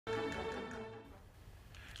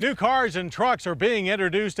New cars and trucks are being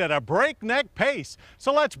introduced at a breakneck pace,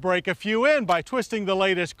 so let's break a few in by twisting the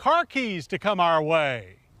latest car keys to come our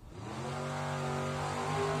way.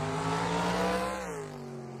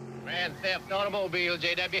 Grand theft automobile,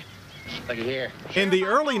 JW. Look at here. In the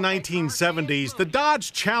early 1970s, the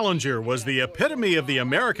Dodge Challenger was the epitome of the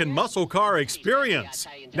American muscle car experience.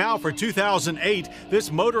 Now for 2008,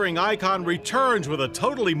 this motoring icon returns with a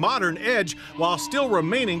totally modern edge while still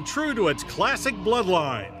remaining true to its classic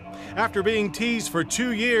bloodline. After being teased for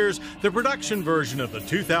 2 years, the production version of the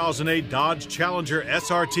 2008 Dodge Challenger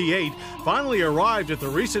SRT8 finally arrived at the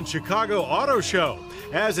recent Chicago Auto Show.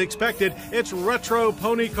 As expected, its retro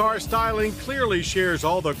pony car styling clearly shares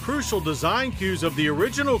all the crucial design cues of the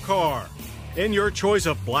original car. In your choice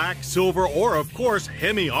of black, silver, or of course,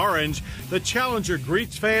 Hemi orange, the Challenger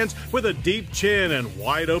greets fans with a deep chin and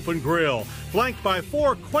wide-open grille, flanked by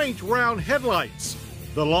 4 quaint round headlights.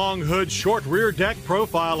 The long hood, short rear deck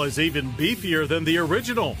profile is even beefier than the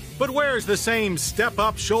original, but wears the same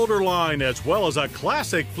step-up shoulder line as well as a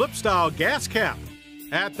classic flip-style gas cap.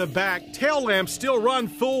 At the back, tail lamps still run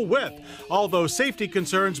full width, although safety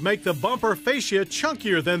concerns make the bumper fascia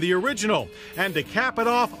chunkier than the original. And to cap it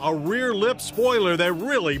off, a rear lip spoiler that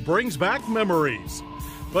really brings back memories.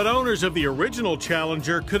 But owners of the original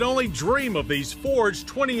Challenger could only dream of these forged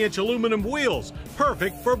 20-inch aluminum wheels,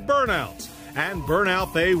 perfect for burnouts. And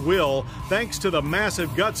burnout they will, thanks to the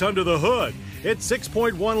massive guts under the hood. Its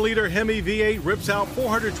 6.1-liter Hemi V8 rips out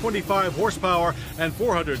 425 horsepower and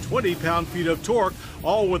 420 pound-feet of torque,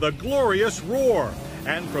 all with a glorious roar.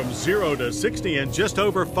 And from 0 to 60 in just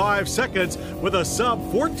over 5 seconds with a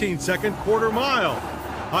sub-14-second quarter mile.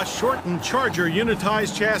 A shortened Charger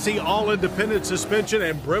unitized chassis, all-independent suspension,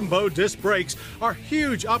 and Brembo disc brakes are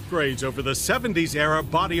huge upgrades over the 70s-era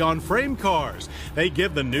body-on-frame cars. They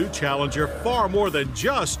give the new Challenger far more than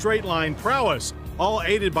just straight-line prowess, all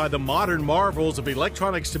aided by the modern marvels of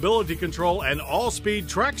electronic stability control and all-speed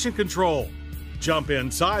traction control. Jump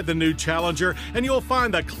inside the new Challenger and you'll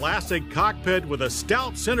find the classic cockpit with a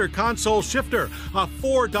stout center console shifter, a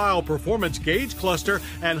 4-dial performance gauge cluster,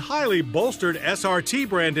 and highly bolstered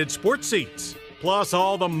SRT-branded sports seats. Plus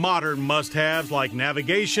all the modern must-haves like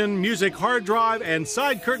navigation, music hard drive, and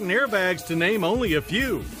side curtain airbags, to name only a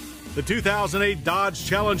few. The 2008 Dodge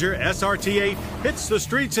Challenger SRT8 hits the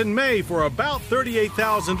streets in May for about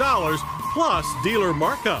 $38,000 plus dealer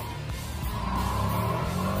markup.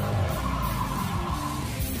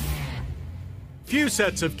 Few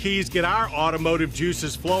sets of keys get our automotive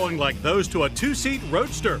juices flowing like those to a 2-seat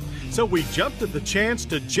roadster. So we jumped at the chance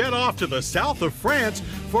to jet off to the south of France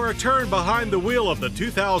for a turn behind the wheel of the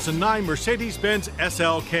 2009 Mercedes-Benz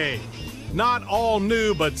SLK. Not all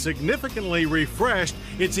new, but significantly refreshed,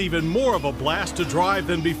 it's even more of a blast to drive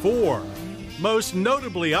than before. Most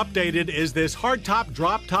notably updated is this hardtop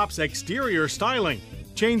drop-top's exterior styling.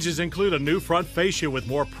 Changes include a new front fascia with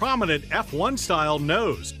more prominent F1-style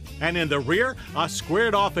nose. And in the rear, a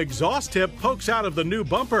squared-off exhaust tip pokes out of the new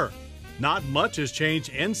bumper. Not much has changed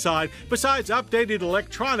inside besides updated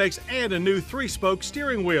electronics and a new 3-spoke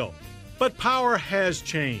steering wheel. But power has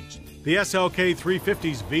changed. The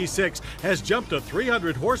SLK-350's V6 has jumped to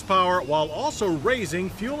 300 horsepower while also raising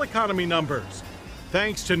fuel economy numbers.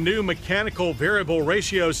 Thanks to new mechanical variable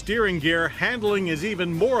ratio steering gear, handling is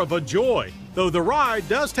even more of a joy, though the ride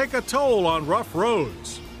does take a toll on rough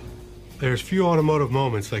roads. There's few automotive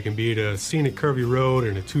moments that can beat a scenic curvy road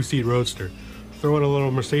and a 2-seat roadster. Throw in a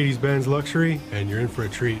little Mercedes-Benz luxury and you're in for a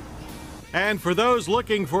treat. And for those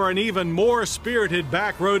looking for an even more spirited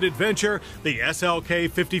backroad adventure, the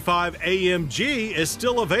SLK-55 AMG is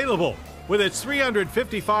still available. With its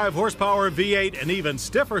 355 horsepower V8 and even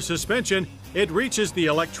stiffer suspension, it reaches the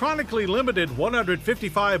electronically limited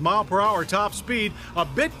 155 mile/hour top speed a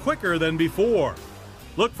bit quicker than before.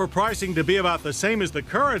 Look for pricing to be about the same as the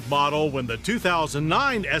current model when the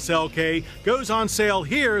 2009 SLK goes on sale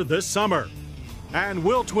here this summer. And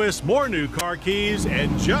we'll twist more new car keys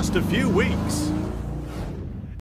in just a few weeks.